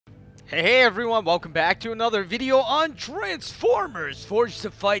Hey everyone, welcome back to another video on Transformers Forged to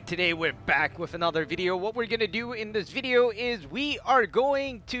Fight. Today we're back with another video. What we're going to do in this video is we are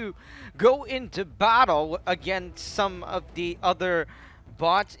going to go into battle against some of the other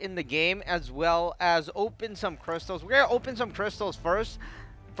bots in the game, as well as open some crystals. We're going to open some crystals first.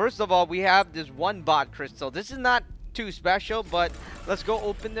 First of all, we have this one bot crystal. This is not too special, but let's go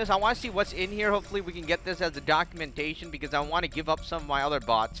open this. I want to see what's in here. Hopefully we can get this as a documentation, because I want to give up some of my other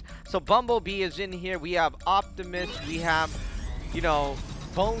bots. So Bumblebee is in here. We have Optimus. We have,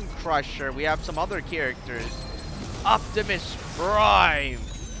 Bone Crusher. We have some other characters. Optimus Prime.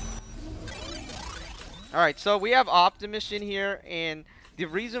 Alright, so we have Optimus in here, and the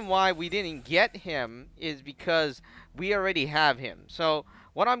reason why we didn't get him is because we already have him. So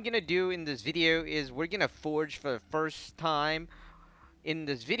what I'm going to do in this video is we're going to forge for the first time in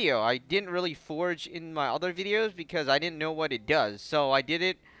this video. I didn't really forge in my other videos because I didn't know what it does. So I did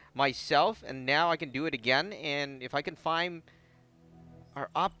it myself, and now I can do it again. And if I can find our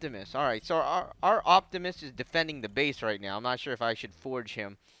Optimus. Alright, so our Optimus is defending the base right now. I'm not sure if I should forge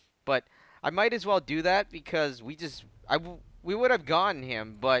him, but I might as well do that because we would have gotten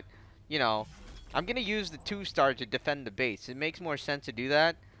him, but, I'm going to use the 2-star to defend the base. It makes more sense to do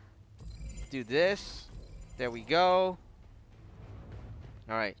that. Do this. There we go.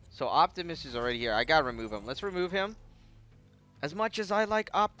 Alright, so Optimus is already here. I got to remove him. Let's remove him. As much as I like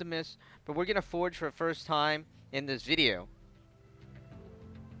Optimus, but we're going to forge for the first time in this video.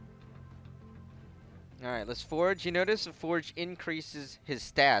 Alright, let's forge. You notice the forge increases his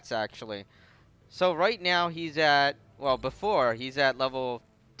stats, actually. So right now he's at, well, before he's at level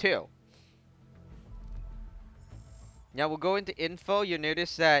 2. Now we'll go into info. You'll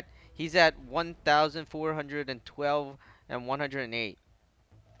notice that he's at 1,412 and 108.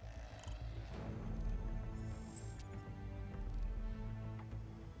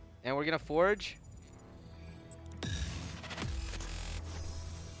 And we're going to forge.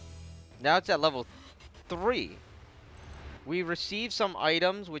 Now it's at level 3. We received some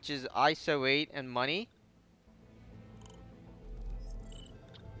items, which is ISO 8 and money.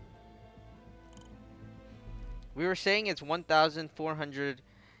 We were saying it's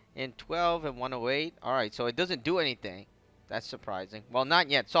 1,412 and 108. Alright, so it doesn't do anything. That's surprising. Well, not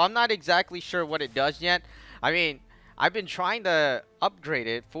yet. So I'm not exactly sure what it does yet. I mean, I've been trying to upgrade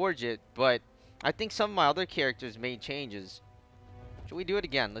it, forge it, but I think some of my other characters made changes. Should we do it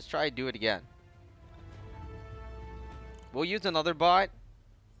again? Let's try to do it again. We'll use another bot,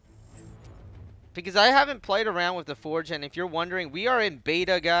 because I haven't played around with the forge, and if you're wondering, we are in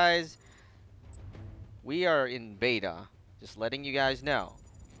beta, guys. We are in beta. Just letting you guys know.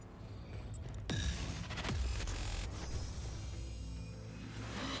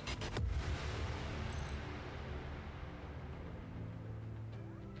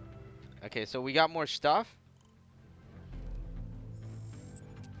 Okay, so we got more stuff.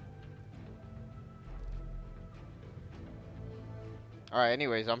 Alright,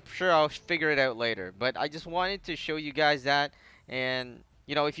 anyways, I'm sure I'll figure it out later. But I just wanted to show you guys that. And,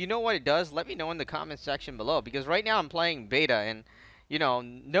 if you know what it does, let me know in the comment section below. Because right now I'm playing beta, and,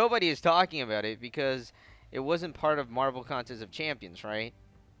 nobody is talking about it because it wasn't part of Marvel Contest of Champions, right?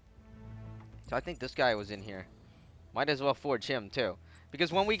 So I think this guy was in here. Might as well forge him, too.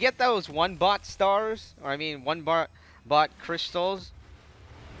 Because when we get those one bot stars, or I mean one bot crystals,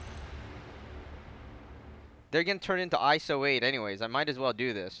 they're going to turn into ISO 8 anyways. I might as well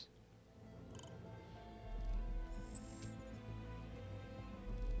do this.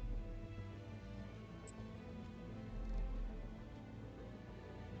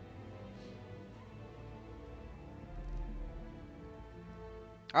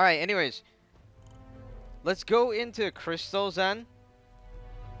 Alright, anyways. Let's go into crystals then.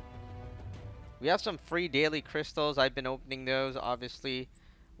 We have some free daily crystals. I've been opening those, obviously.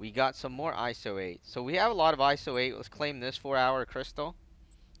 We got some more ISO 8. So we have a lot of ISO 8. Let's claim this 4-hour crystal.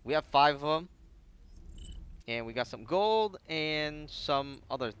 We have 5 of them. And we got some gold and some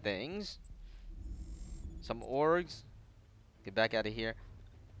other things. Some orgs. Get back out of here.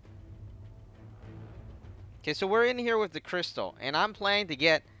 Okay, so we're in here with the crystal. And I'm planning to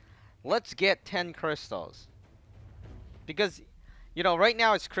get... Let's get 10 crystals. Because... right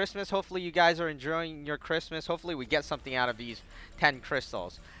now it's Christmas. Hopefully you guys are enjoying your Christmas. Hopefully we get something out of these 10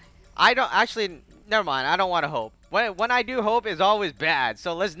 crystals. I don't actually, never mind. I don't want to hope. When I do hope, it's always bad.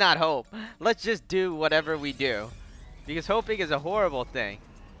 So let's not hope. Let's just do whatever we do. Because hoping is a horrible thing.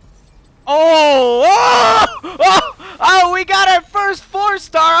 Oh, we got our first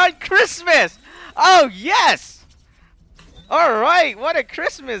 4-star on Christmas. Oh, yes. Alright, what a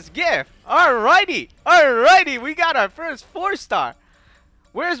Christmas gift. Alrighty, we got our first 4-star.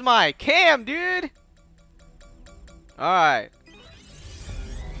 Where's my cam, dude? Alright.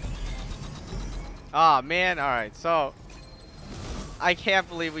 Aw, man. Alright, so I can't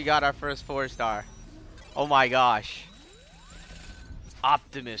believe we got our first 4-star. Oh my gosh.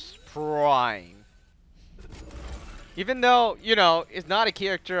 Optimus Prime. Even though, you know, it's not a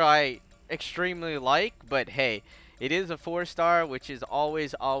character I extremely like, but hey, it is a 4-star, which is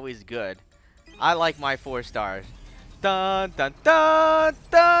always good. I like my 4 stars. Dun dun dun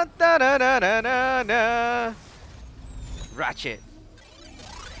dun dun dun dun dun dun dun. Ratchet.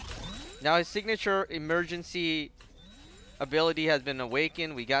 Now his signature emergency ability has been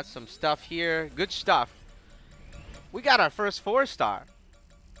awakened. We got some stuff here. Good stuff. We got our first 4-star.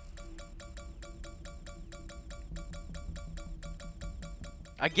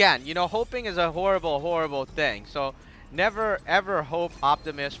 Again, you know, hoping is a horrible thing. So never ever hope.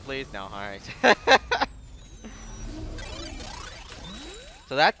 Optimus, please. No, alright.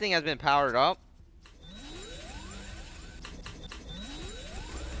 So that thing has been powered up.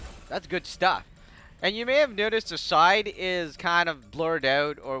 That's good stuff. And you may have noticed the side is kind of blurred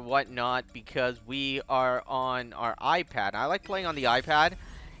out or whatnot because we are on our iPad. I like playing on the iPad.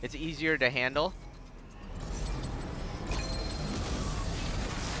 It's easier to handle.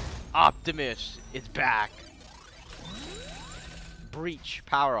 Optimus is back. Breach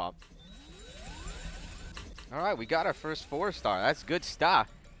power up. Alright, we got our first 4-star. That's good stuff.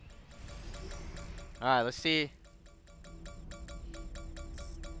 Alright, let's see.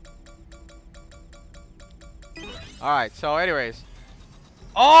 Alright, so anyways.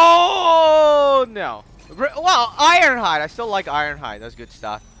 Oh, no. Well, Ironhide. I still like Ironhide. That's good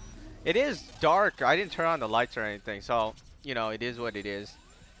stuff. It is dark. I didn't turn on the lights or anything. So, you know, it is what it is.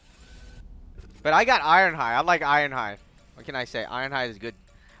 But I got Ironhide. I like Ironhide. What can I say? Ironhide is good.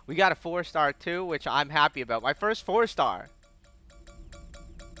 We got a 4-star too, which I'm happy about. My first 4-star.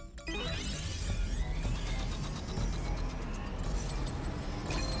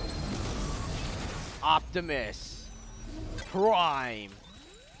 Optimus Prime.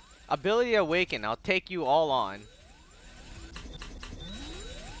 Ability Awaken. I'll take you all on.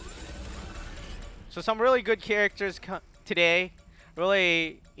 So some really good characters today.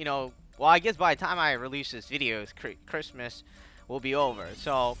 Really, you know, well, I guess by the time I release this video, Christmas will be over.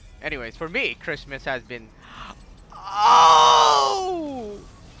 So, anyways, for me, Christmas has been... Oh!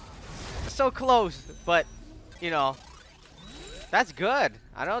 So close, but, you know, that's good.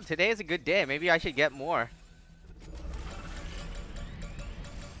 I don't know, today is a good day. Maybe I should get more.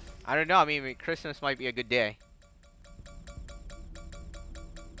 I don't know, I mean, Christmas might be a good day.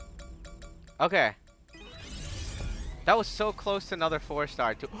 Okay. That was so close to another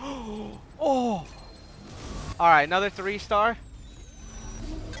 4-star too. Oh! Alright, another 3-star.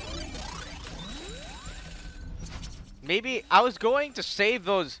 Maybe I was going to save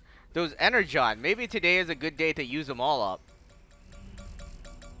those Energon. Maybe today is a good day to use them all up.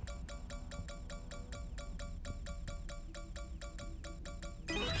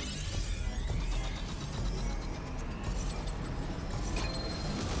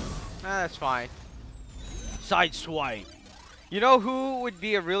 That's fine. Side swipe. You know who would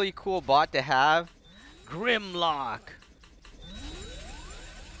be a really cool bot to have? Grimlock.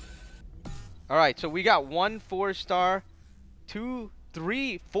 Alright, so we got 1 4-star, 2,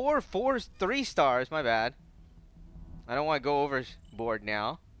 3, 4, 3 stars. My bad. I don't want to go overboard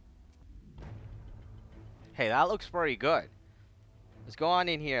now. Hey, that looks pretty good. Let's go on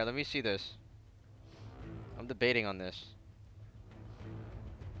in here. Let me see this. I'm debating on this.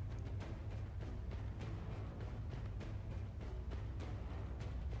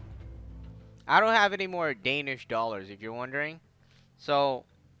 I don't have any more Danish dollars, if you're wondering. So,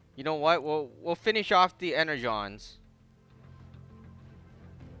 you know what? We'll finish off the Energons.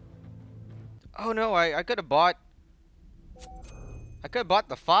 Oh no, I could have bought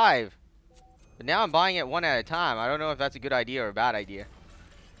the 5. But now I'm buying it one at a time. I don't know if that's a good idea or a bad idea.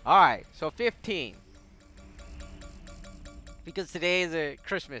 Alright, so 15. Because today is a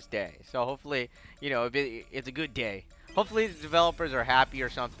Christmas day. So hopefully, you know, it's a good day. Hopefully the developers are happy or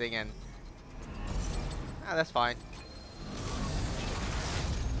something and... that's fine.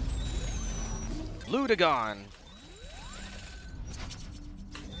 Ludagon.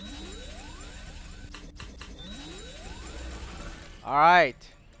 All right,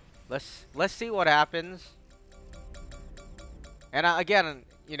 let's see what happens. And again,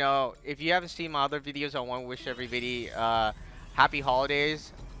 you know, if you haven't seen my other videos, I want to wish everybody happy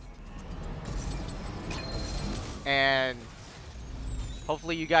holidays, and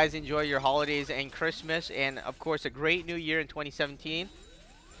hopefully you guys enjoy your holidays and Christmas, and of course a great new year in 2017.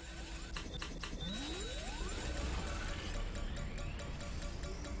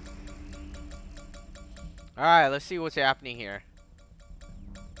 Alright, let's see what's happening here.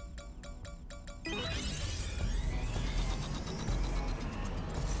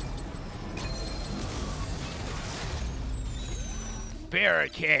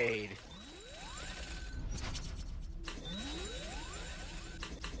 Barricade.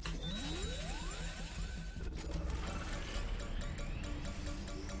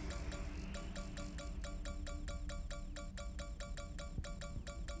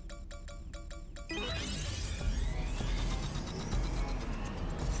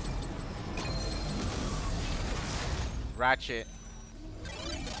 Ratchet.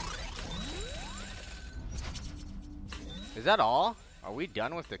 Is that all? Are we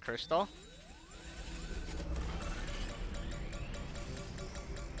done with the crystal?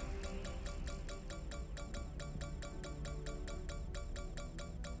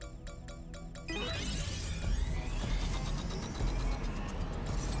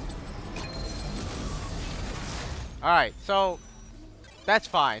 Alright, so that's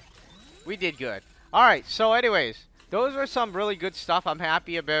fine. We did good. Alright, so anyways, those are some really good stuff. I'm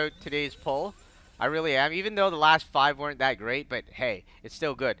happy about today's pull. I really am, even though the last 5 weren't that great, but hey, it's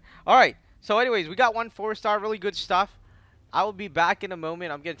still good. Alright, so anyways, we got 1 4-star, really good stuff. I will be back in a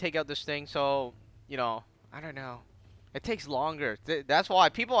moment. I'm going to take out this thing, so, you know, I don't know. It takes longer. That's why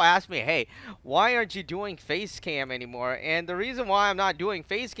people ask me, hey, why aren't you doing face cam anymore? And the reason why I'm not doing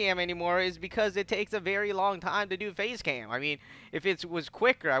face cam anymore is because it takes a very long time to do face cam. I mean, if it was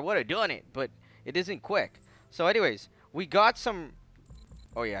quicker, I would have done it, but it isn't quick. So anyways, we got some...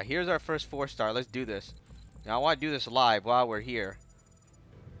 Oh yeah, here's our first 4-star. Let's do this. Now I want to do this live while we're here.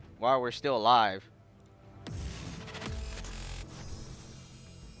 While we're still alive.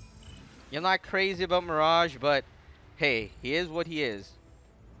 You're not crazy about Mirage, but hey, he is what he is.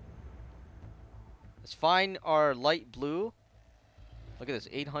 Let's find our light blue. Look at this,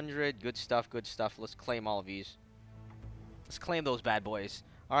 800. Good stuff, good stuff. Let's claim all of these. Let's claim those bad boys.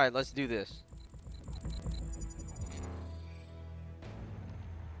 Alright, let's do this.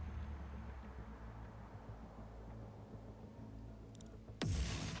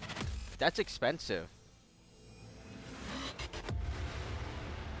 That's expensive.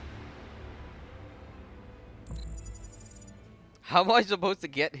 How am I supposed to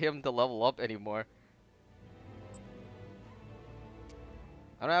get him to level up anymore?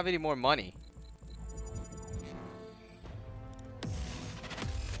 I don't have any more money.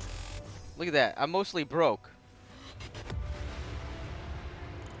 Look at that. I'm mostly broke.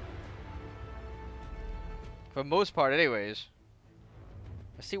 For the most part, anyways.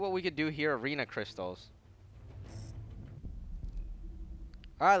 Let's see what we can do here. Arena crystals.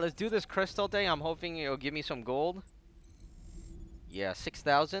 Alright, let's do this crystal thing. I'm hoping it'll give me some gold. Yeah,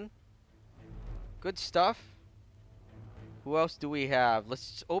 6,000. Good stuff. Who else do we have?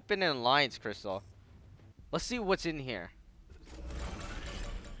 Let's open an alliance crystal. Let's see what's in here.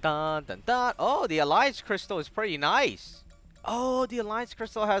 Dun dun dun. Oh, the alliance crystal is pretty nice. Oh, the alliance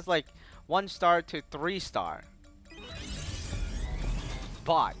crystal has like 1-star to 3-star.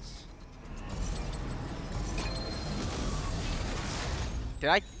 Bots.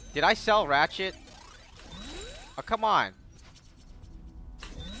 Did I sell Ratchet? Oh, come on.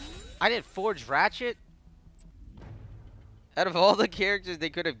 I didn't forge Ratchet? Out of all the characters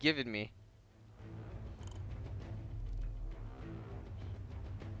they could have given me.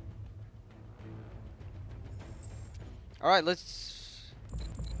 Alright, let's...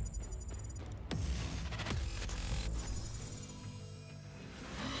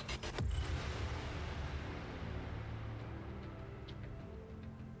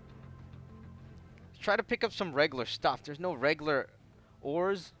 try to pick up some regular stuff. There's no regular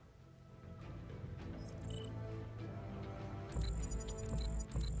ores.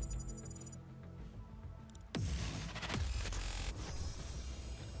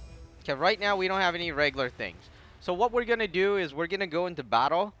 Okay, right now we don't have any regular things. So what we're gonna do is we're gonna go into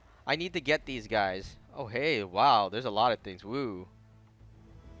battle. I need to get these guys. Oh hey, wow, there's a lot of things. Woo.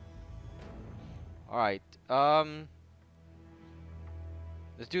 Alright,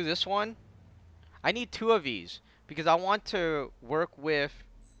 let's do this one. I need 2 of these because I want to work with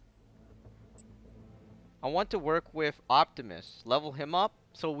Optimus. Level him up.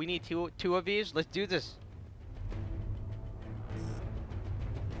 So we need two of these. Let's do this.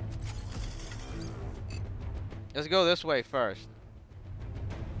 Let's go this way first.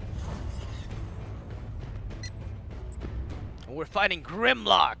 We're fighting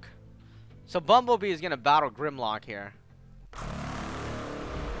Grimlock. So Bumblebee is gonna battle Grimlock here.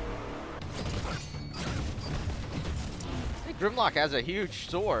 Hey, Grimlock has a huge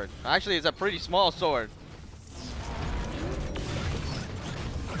sword. Actually, it's a pretty small sword.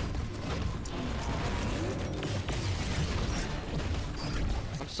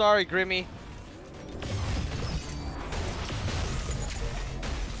 sorry, Grimmy.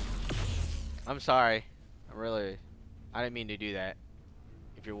 I'm sorry. I didn't mean to do that,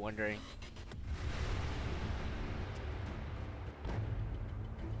 if you're wondering.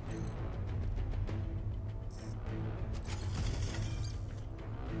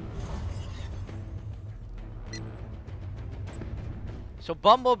 So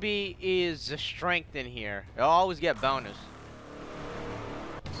Bumblebee is the strength in here. It'll always get bonus.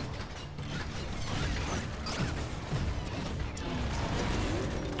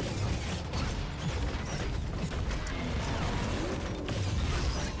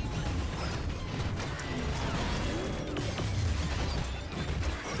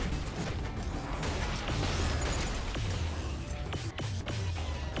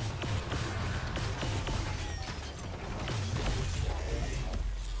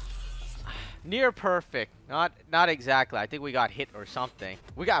 Near perfect. Not exactly. I think we got hit or something.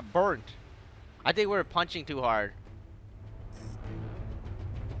 We got burnt. I think we were punching too hard.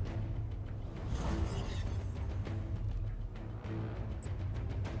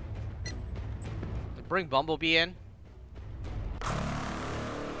 Bring Bumblebee in.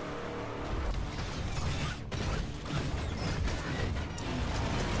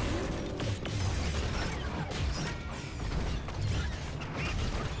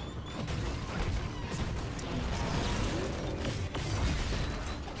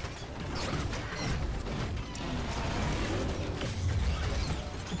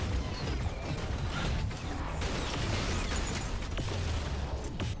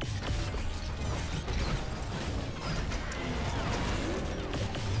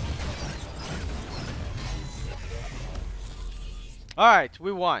 Alright,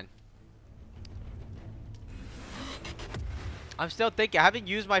 we won. I'm still thinking. I haven't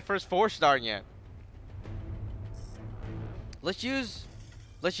used my first 4-star yet. Let's use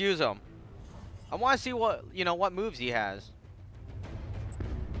him. I want to see what moves he has.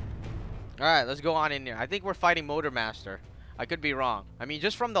 Alright, let's go on in there. I think we're fighting Motor Master. I could be wrong. I mean,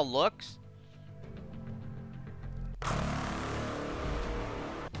 just from the looks.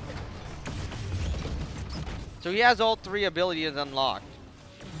 So he has all 3 abilities unlocked.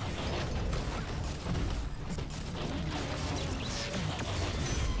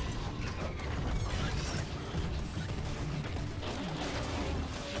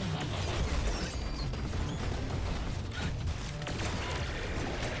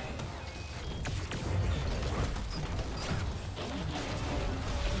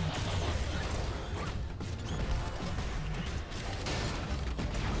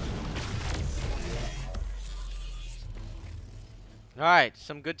 Alright,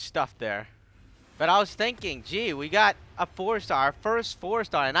 some good stuff there. But I was thinking, gee, we got a 4-star, our first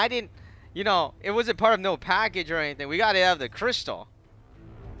 4-star, and I didn't, it wasn't part of no package or anything. We got to have the crystal.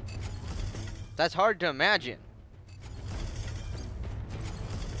 That's hard to imagine.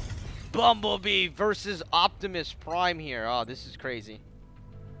 Bumblebee versus Optimus Prime here. Oh, this is crazy.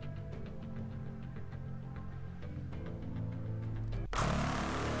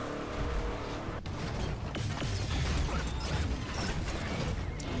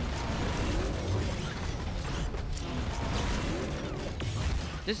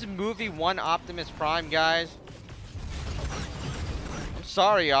 This is movie 1 Optimus Prime, guys. I'm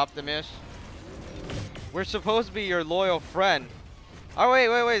sorry, Optimus. We're supposed to be your loyal friend. Oh,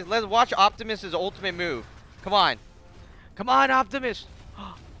 wait. Let's watch Optimus's ultimate move. Come on. Come on, Optimus.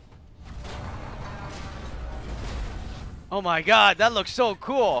 Oh my god, that looks so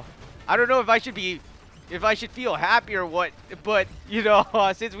cool. I don't know if I should feel happy or what, but,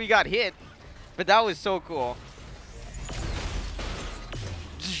 since we got hit. But that was so cool.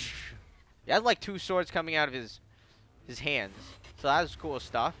 He had like 2 swords coming out of his hands. So that was cool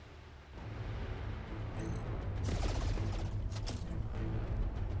stuff.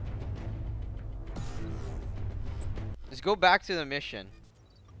 Let's go back to the mission.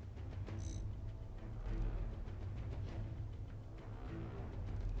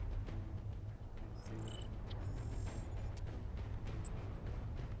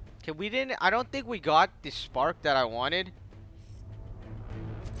 Okay, I don't think we got the spark that I wanted.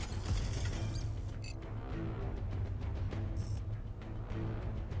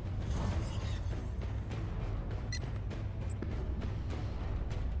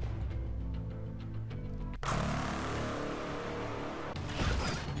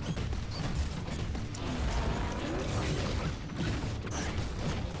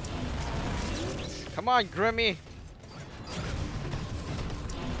 Come on, Grimmy.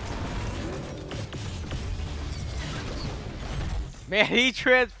 Man, he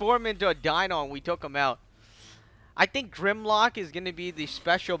transformed into a dino and we took him out. I think Grimlock is going to be the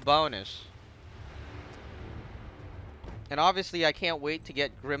special bonus. And obviously, I can't wait to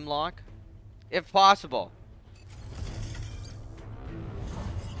get Grimlock, if possible.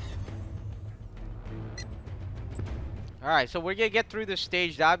 Alright, so we're going to get through this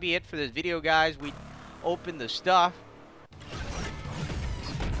stage. That'll be it for this video, guys. We opened the stuff.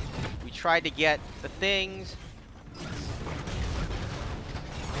 We tried to get the things.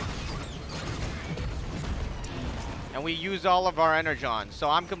 And we used all of our energon. So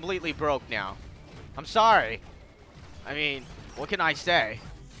I'm completely broke now. I'm sorry. I mean, what can I say?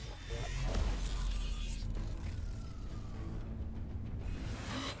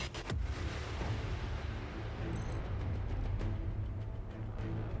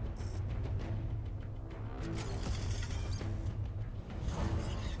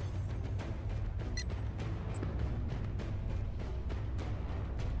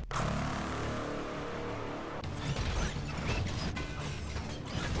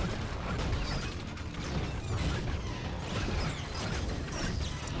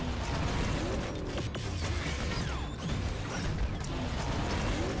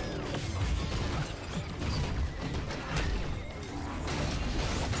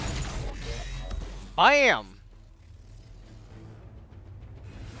 Bam!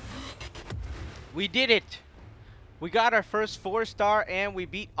 We did it! We got our first 4-star and we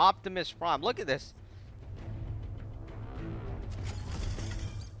beat Optimus Prime. Look at this.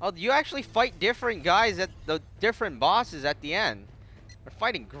 Oh, you actually fight different guys at the different bosses at the end. We're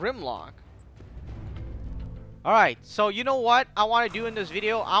fighting Grimlock. Alright, so you know what I want to do in this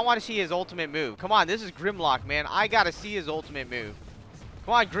video? I want to see his ultimate move. Come on, this is Grimlock, man. I gotta see his ultimate move.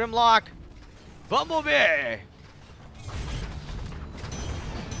 Come on, Grimlock. Bumblebee!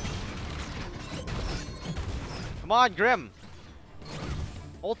 Come on, Grim.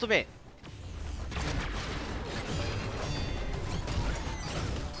 Ultimate.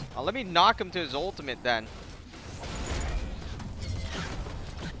 Oh, let me knock him to his ultimate then.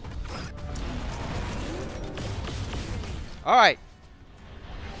 Alright.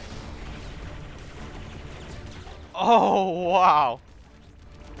 Oh, wow.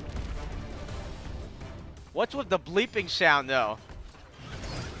 What's with the bleeping sound, though?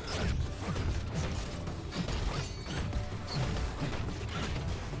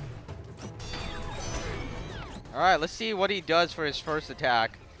 Alright, let's see what he does for his first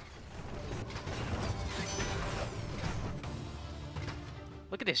attack.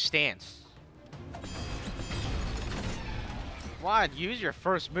 Look at his stance. Come on, use your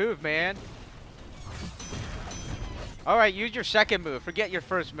first move, man. Alright, use your second move. Forget your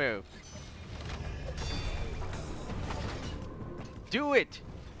first move. Do it!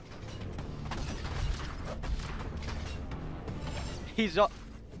 He's up.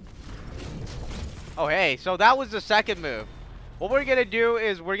 Oh, hey, so that was the second move. What we're gonna do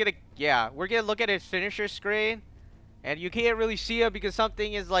is we're gonna look at his finisher screen. And you can't really see it because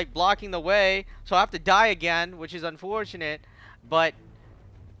something is like blocking the way. So I have to die again, which is unfortunate. But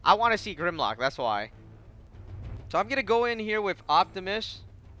I want to see Grimlock, that's why. So I'm gonna go in here with Optimus.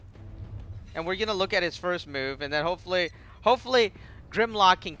 And we're gonna look at his first move. And then hopefully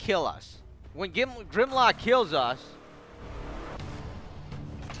Grimlock can kill us. When Grimlock kills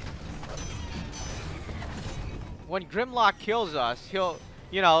us, he'll,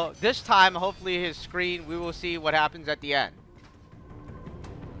 you know, this time hopefully his screen, we will see what happens at the end.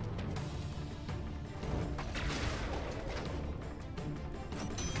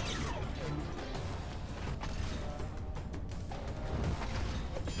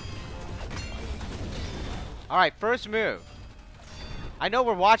 Alright, first move. I know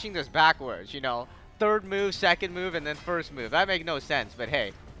we're watching this backwards, you know. Third move, second move, and then first move. That makes no sense, but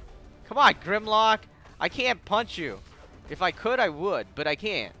hey. Come on, Grimlock. I can't punch you. If I could, I would, but I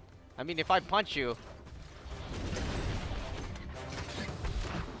can't. I mean, if I punch you...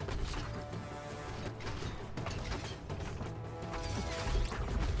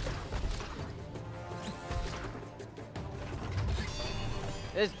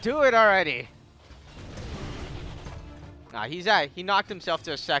 Let's do it already. Nah, he knocked himself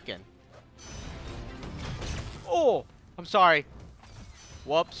to a second. Oh, I'm sorry.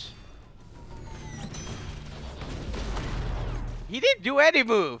 Whoops. He didn't do any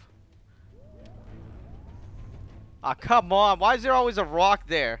move. Ah, come on. Why is there always a rock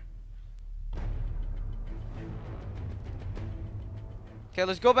there? Okay,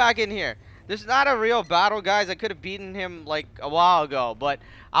 let's go back in here. This is not a real battle, guys. I could have beaten him like a while ago, but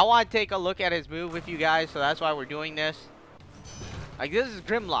I want to take a look at his move with you guys, so that's why we're doing this. Like, this is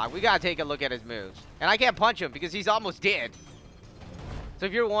Grimlock. We gotta take a look at his moves. And I can't punch him because he's almost dead. So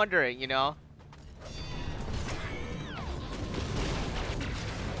if you're wondering, you know.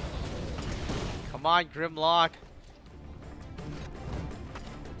 Come on, Grimlock.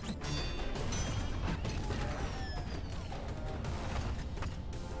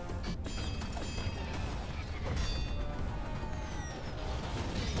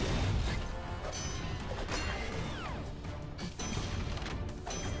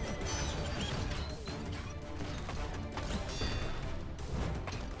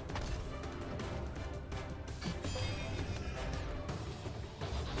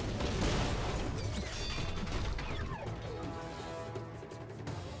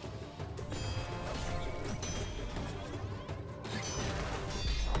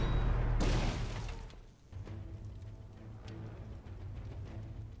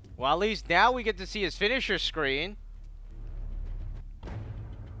 Well, at least now we get to see his finisher screen.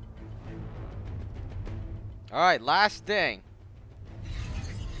 Alright, last thing.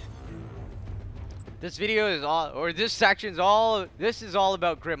 This video is all, or this section's all, this is all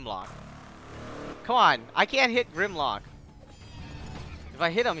about Grimlock. Come on, I can't hit Grimlock. If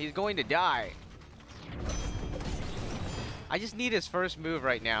I hit him, he's going to die. I just need his first move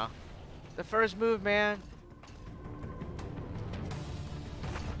right now. The first move, man.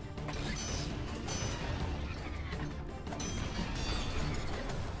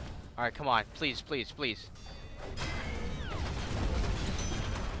 Alright, come on. Please, please, please.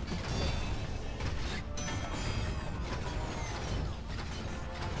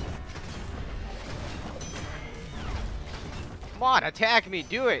 Come on, attack me.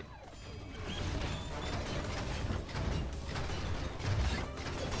 Do it.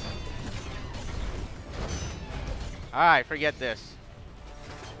 Alright, forget this.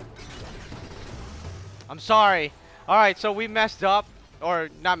 I'm sorry. Alright, so we messed up. Or,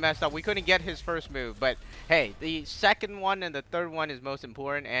 not messed up. We couldn't get his first move. But, hey, the second one and the third one is most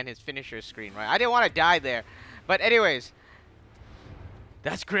important. And his finisher screen, right? I didn't want to die there. But, anyways.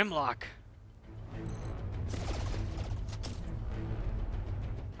 That's Grimlock.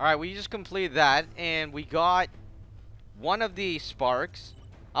 Alright, we just completed that. And we got one of the sparks.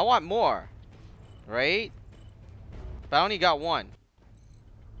 I want more. Right? But I only got one.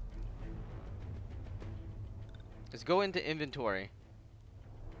 Let's go into inventory.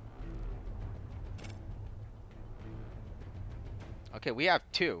 Okay, we have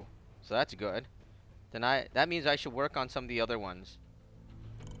two. So that's good. Then that means I should work on some of the other ones.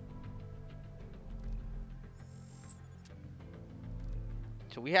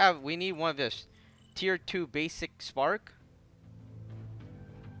 So we need one of this tier 2 basic spark.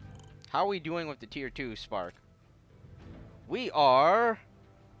 How are we doing with the tier 2 spark? We are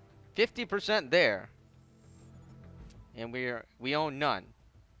 50% there. And we own none.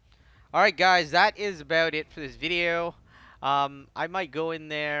 Alright guys, that is about it for this video. I might go in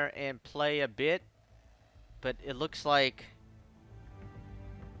there and play a bit, but it looks like,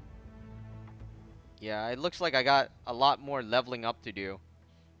 yeah, it looks like I got a lot more leveling up to do.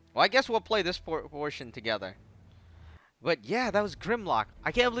 Well, I guess we'll play this portion together. But yeah, that was Grimlock.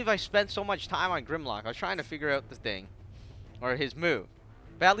 I can't believe I spent so much time on Grimlock. I was trying to figure out the thing, or his move.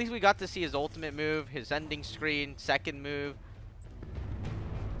 But at least we got to see his ultimate move, his ending screen, second move.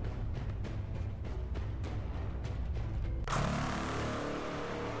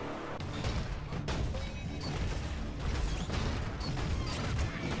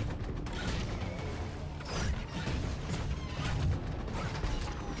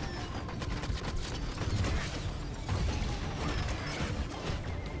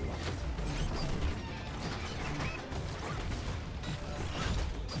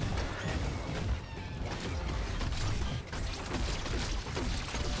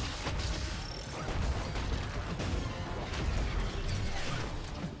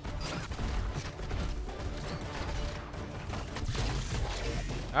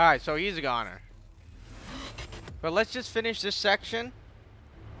 Alright, so he's a goner. But let's just finish this section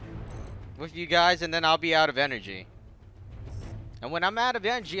with you guys, and then I'll be out of energy. And when I'm out of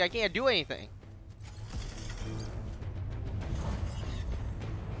energy, I can't do anything.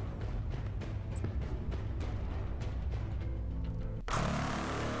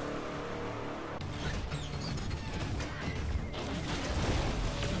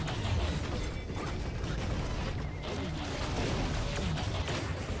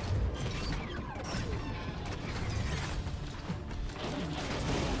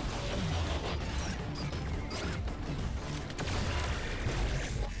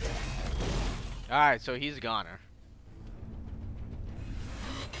 Alright, so he's a goner.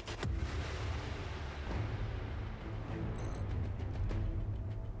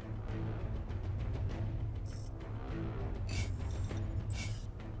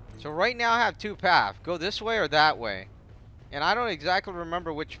 So right now I have two paths. Go this way or that way. And I don't exactly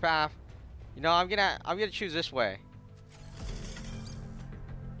remember which path You know, I'm gonna choose this way.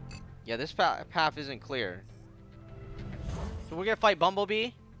 Yeah, this path isn't clear. So we're gonna fight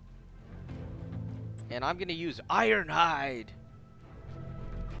Bumblebee. And I'm gonna use Ironhide.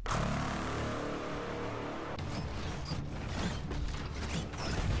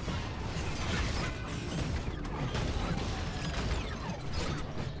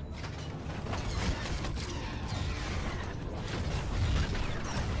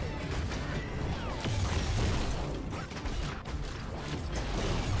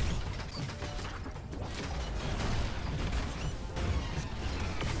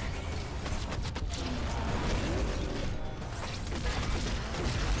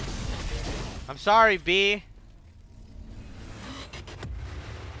 I'm sorry, B.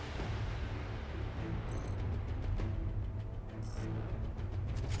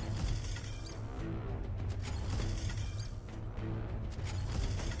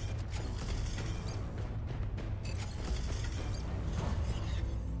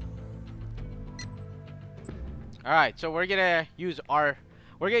 Alright, so we're gonna use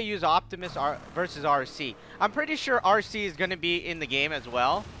Optimus versus RC. I'm pretty sure RC is gonna be in the game as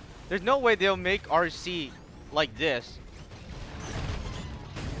well. There's no way they'll make RC like this.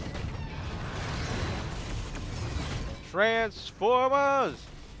 Transformers!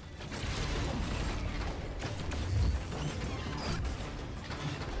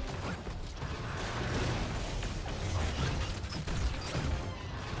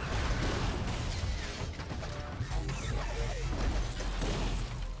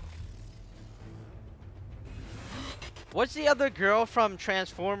 What's the other girl from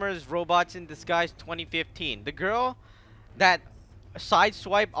Transformers Robots in Disguise 2015? The girl that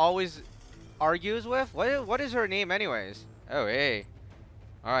Sideswipe always argues with? What is her name anyways? Oh, hey.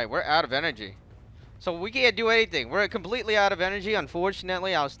 Alright, we're out of energy. So we can't do anything. We're completely out of energy.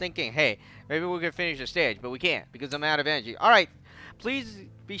 Unfortunately, I was thinking, hey, maybe we could finish the stage, but we can't because I'm out of energy. Alright, please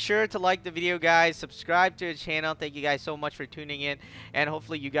be sure to like the video, guys. Subscribe to the channel. Thank you guys so much for tuning in. And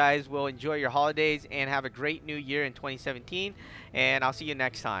hopefully you guys will enjoy your holidays and have a great new year in 2017. And I'll see you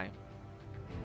next time.